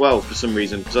Mobile as well for some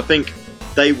reason, because I think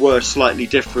they were slightly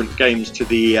different games to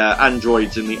the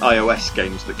Androids and the iOS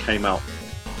games that came out.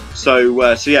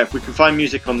 So yeah, if we can find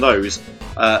music on those,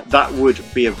 that would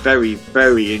be a very,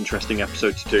 very interesting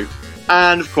episode to do.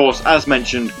 And of course, as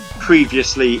mentioned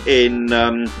previously in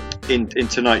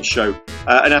tonight's show,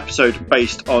 an episode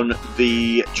based on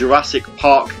the Jurassic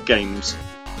Park games.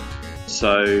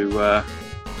 So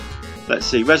let's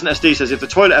see. Resident SD says, if the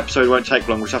toilet episode won't take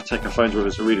long, we'll just have to take our phones with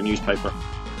us to read a newspaper.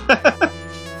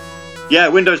 Yeah,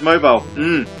 Windows Mobile.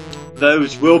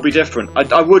 Those will be different.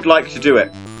 I would like to do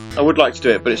it.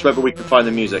 But it's whether we can find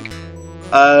the music.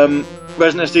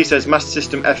 Resident SD says, Master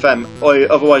System FM, or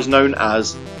otherwise known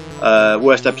as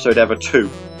Worst Episode Ever 2.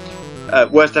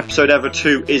 Worst Episode Ever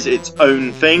 2 is its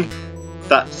own thing.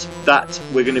 That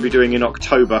we're going to be doing in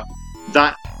October.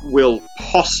 That will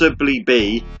possibly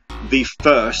be the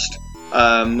first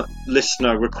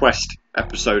listener request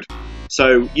episode.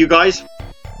 So you guys,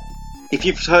 if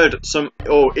you've heard some,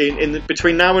 or in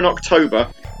between now and October,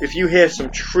 if you hear some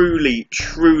truly,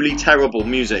 truly terrible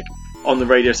music on the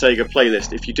Radio Sega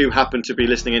playlist, if you do happen to be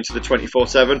listening into the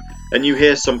 24/7 and you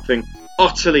hear something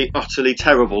utterly, utterly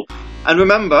terrible, and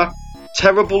remember,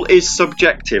 terrible is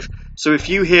subjective. So if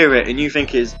you hear it and you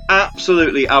think it's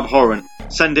absolutely abhorrent,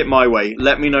 send it my way.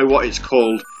 Let me know what it's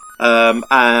called,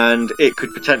 and it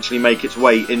could potentially make its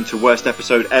way into Worst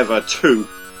Episode Ever 2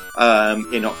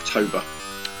 in October.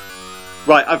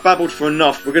 Right, I've babbled for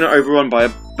enough. We're going to overrun by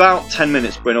about 10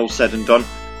 minutes when all's said and done.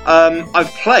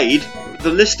 I've played the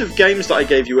list of games that I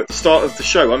gave you at the start of the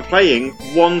show. I'm playing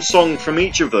one song from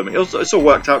each of them. It's all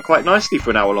worked out quite nicely for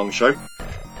an hour-long show.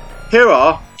 Here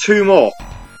are two more.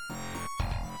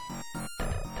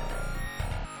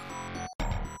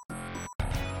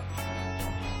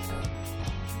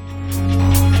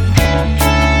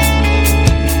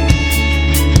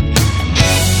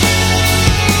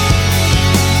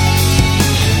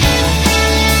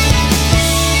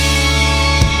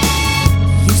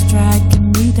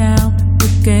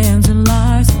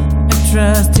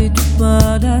 Trusted,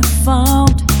 but I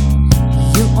found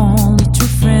your only true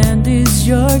friend is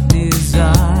your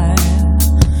desire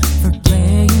for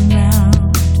playing out.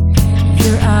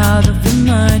 You're out of your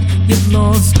mind, you've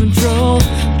lost control.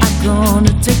 I'm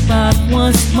gonna take back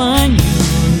what's mine.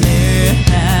 You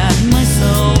never had my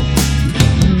soul.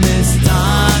 This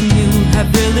time you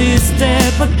have really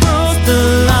stepped across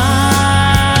the line.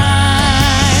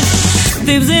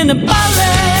 Lives in a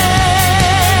palace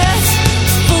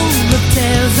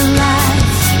tales and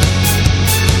lies.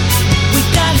 We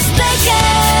gotta stake it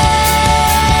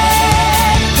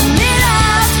from it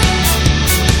out.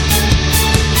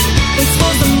 It's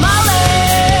for the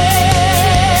malice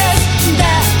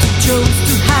that you chose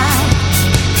to hide.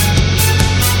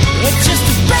 It's just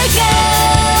to break it,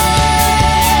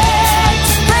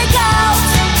 to break out.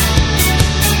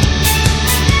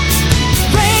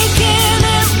 Breaking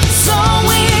it so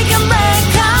we can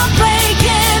break out.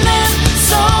 Breaking it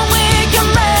so we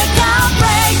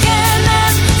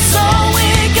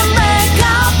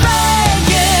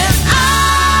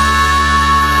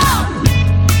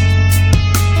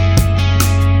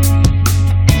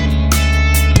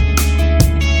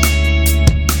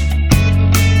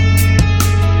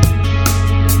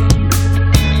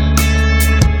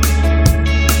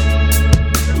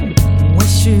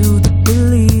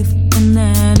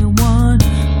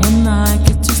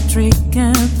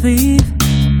thief,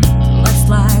 less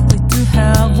likely to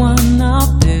have one up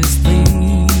their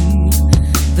sleeve.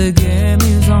 The game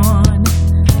is on,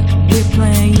 we're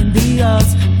playing the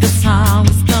odds, that's how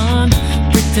it's done.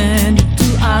 Pretending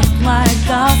to act like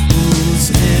our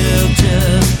fools, still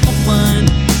just open.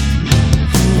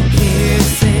 Who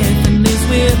cares if and is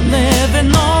we're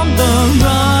living on the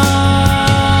run?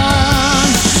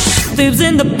 Lives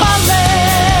in the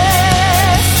palace,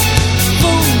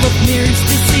 full of mirrors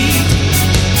to see.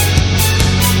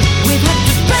 We've had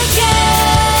to break it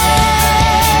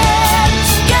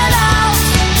to get out.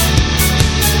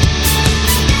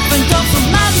 Went off of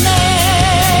madness,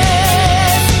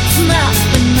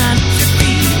 snapping at your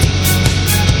feet.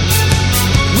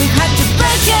 We've had to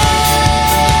break it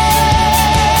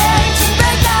to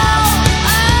break out.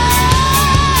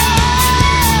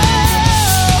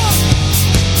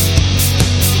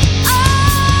 Oh.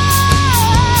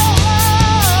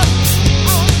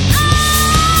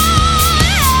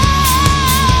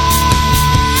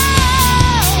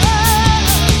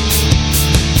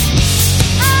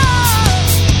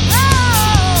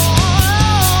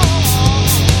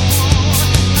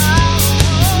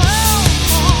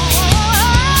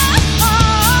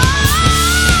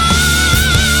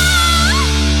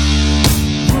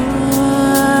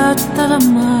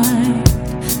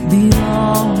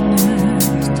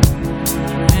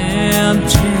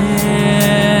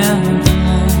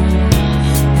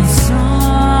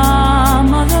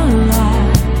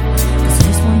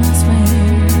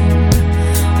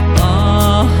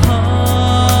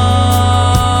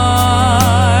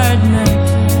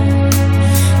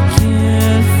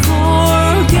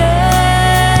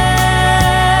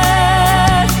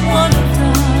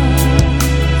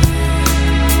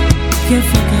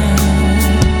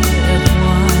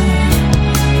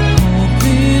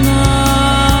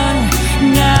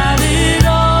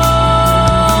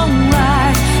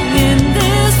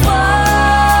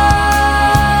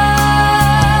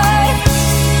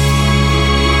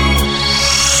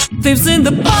 Thieves in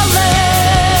the palace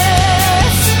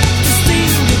to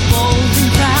steal the golden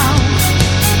crown.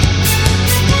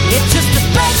 It's just a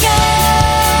begging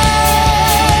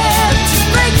to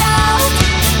break out.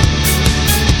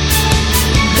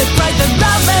 They fight the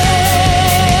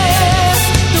rallies,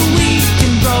 the weak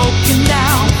and broken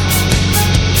down.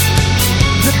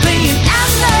 They're playing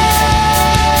endless,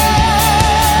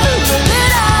 live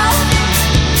it out.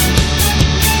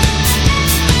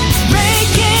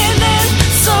 Breaking in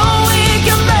so we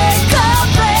can break up,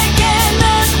 breaking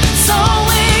in so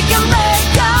we can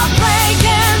break up,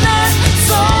 breaking in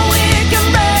so we can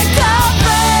break up,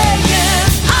 breaking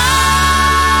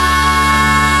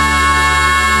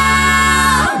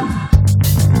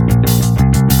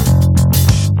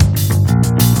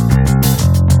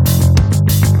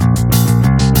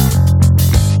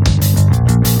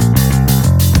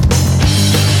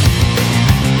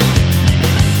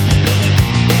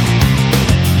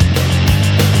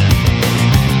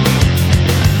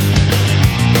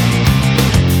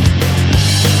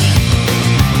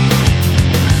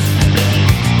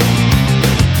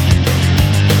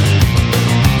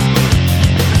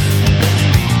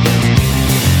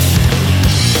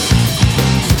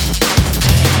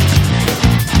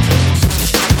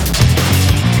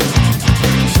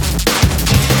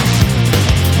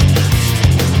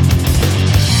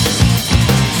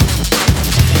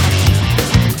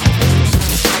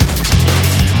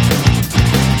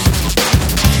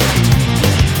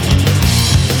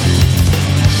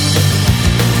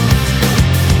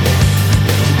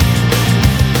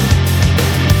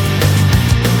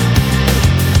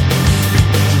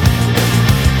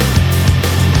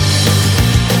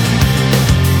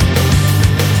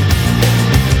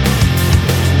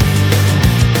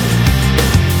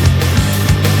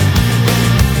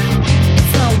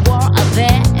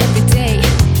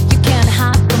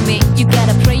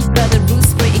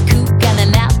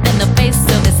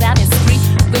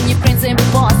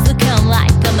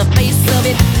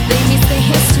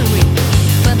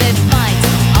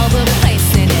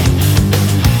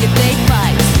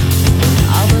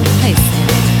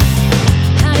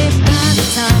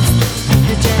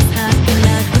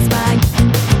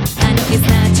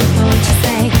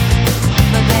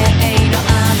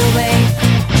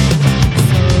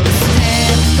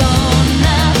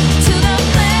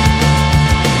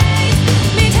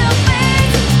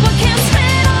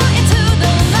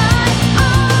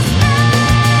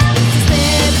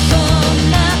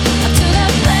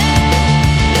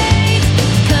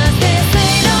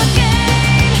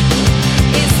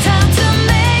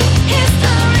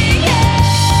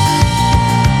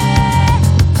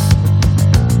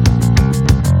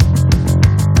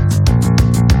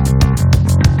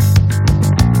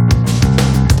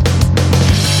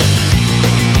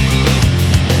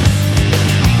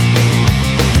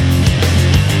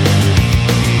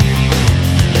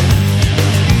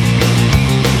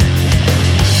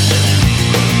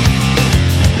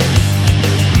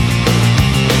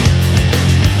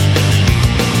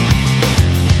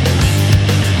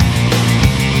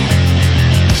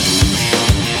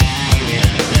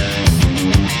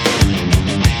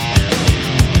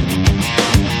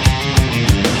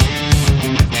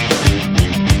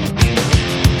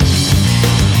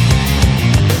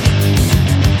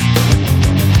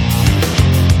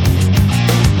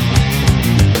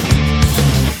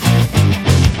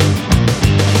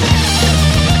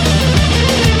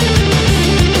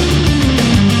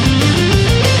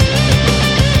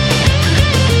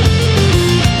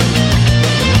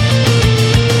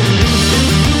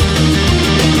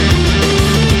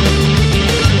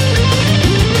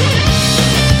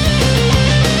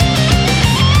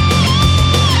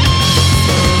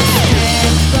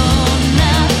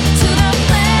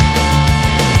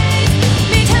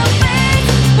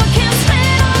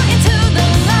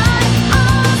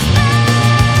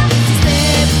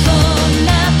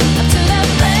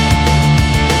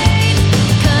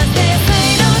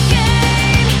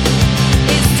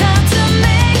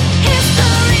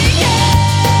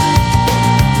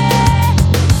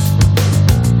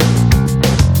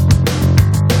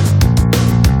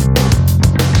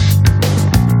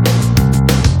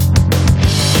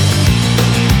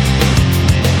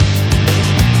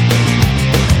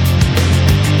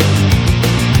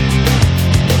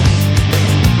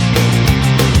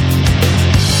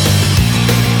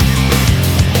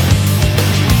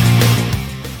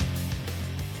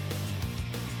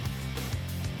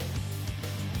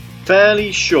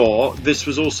fairly sure this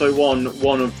was also one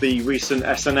of the recent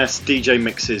SNS DJ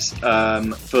mixes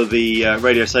for the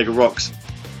Radio Sega Rocks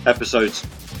episodes.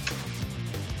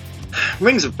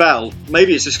 Rings a bell.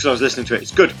 Maybe it's just because I was listening to it.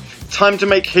 It's good. Time to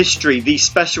Make History, the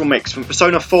special mix from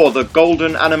Persona 4, the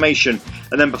golden animation.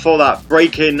 And then before that,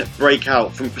 Break In, Break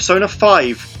Out from Persona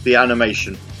 5, the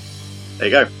animation. There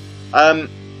you go.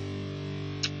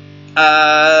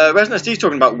 Resident SD's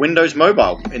talking about Windows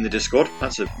Mobile in the Discord.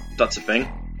 That's a thing.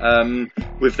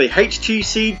 With the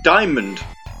HTC Diamond,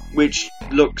 which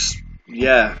looks,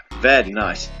 yeah, very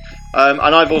nice. And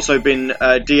I've also been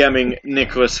DMing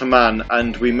Nicholas Hamann,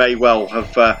 and we may well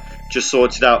have just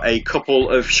sorted out a couple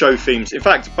of show themes. In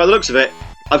fact, by the looks of it,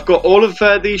 I've got all of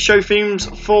the show themes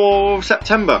for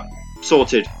September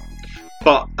sorted.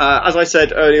 But as I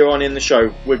said earlier on in the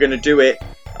show, we're going to do it.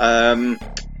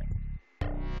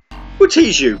 We'll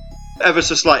tease you ever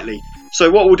so slightly.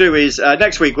 So what we'll do is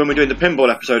next week when we're doing the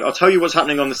pinball episode, I'll tell you what's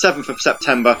happening on the 7th of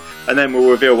September, and then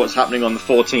we'll reveal what's happening on the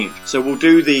 14th. So we'll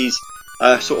do these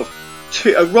sort of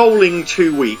a rolling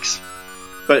 2 weeks.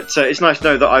 But it's nice to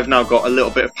know that I've now got a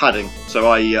little bit of padding, so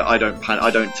I don't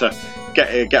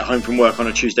get home from work on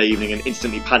a Tuesday evening and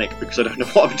instantly panic because I don't know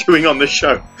what I'm doing on the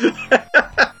show.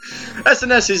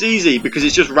 SNS is easy because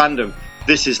it's just random.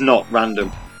 This is not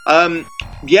random.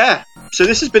 Yeah, so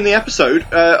this has been the episode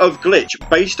of Glitch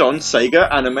based on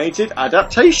Sega animated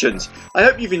adaptations. I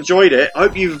hope you've enjoyed it. I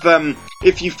hope you've,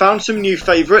 if you found some new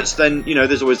favourites, then, you know,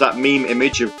 there's always that meme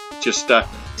image of just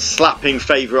slapping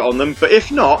favourite on them. But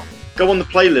if not, go on the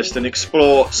playlist and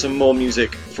explore some more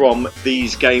music from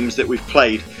these games that we've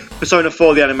played. Persona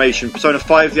 4 the animation, Persona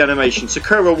 5 the animation,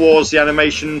 Sakura Wars the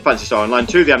animation, Phantasy Star Online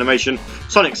 2 the animation,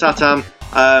 Sonic Satam,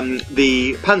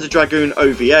 the Panzer Dragoon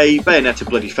OVA, Bayonetta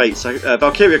Bloody Fate,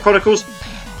 Valkyria Chronicles,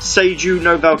 Seiju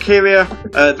no Valkyria,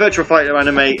 Virtual Fighter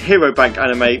anime, Hero Bank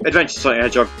anime, Adventures of Sonic the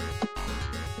Hedgehog,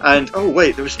 and oh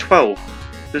wait, there was 12.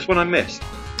 There's one I missed.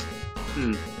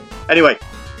 Anyway,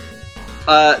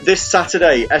 this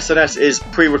Saturday SNS is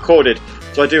pre-recorded,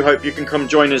 so I do hope you can come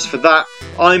join us for that.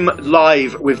 I'm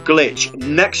live with Glitch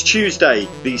next Tuesday,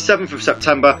 the 7th of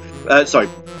September.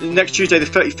 Next Tuesday, the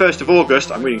 31st of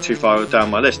August. I'm reading too far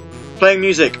down my list. Playing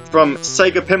music from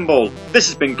Sega Pinball. This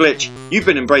has been Glitch. You've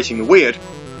been embracing the weird.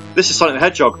 This is Sonic the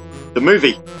Hedgehog, the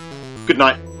movie. Good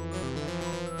night.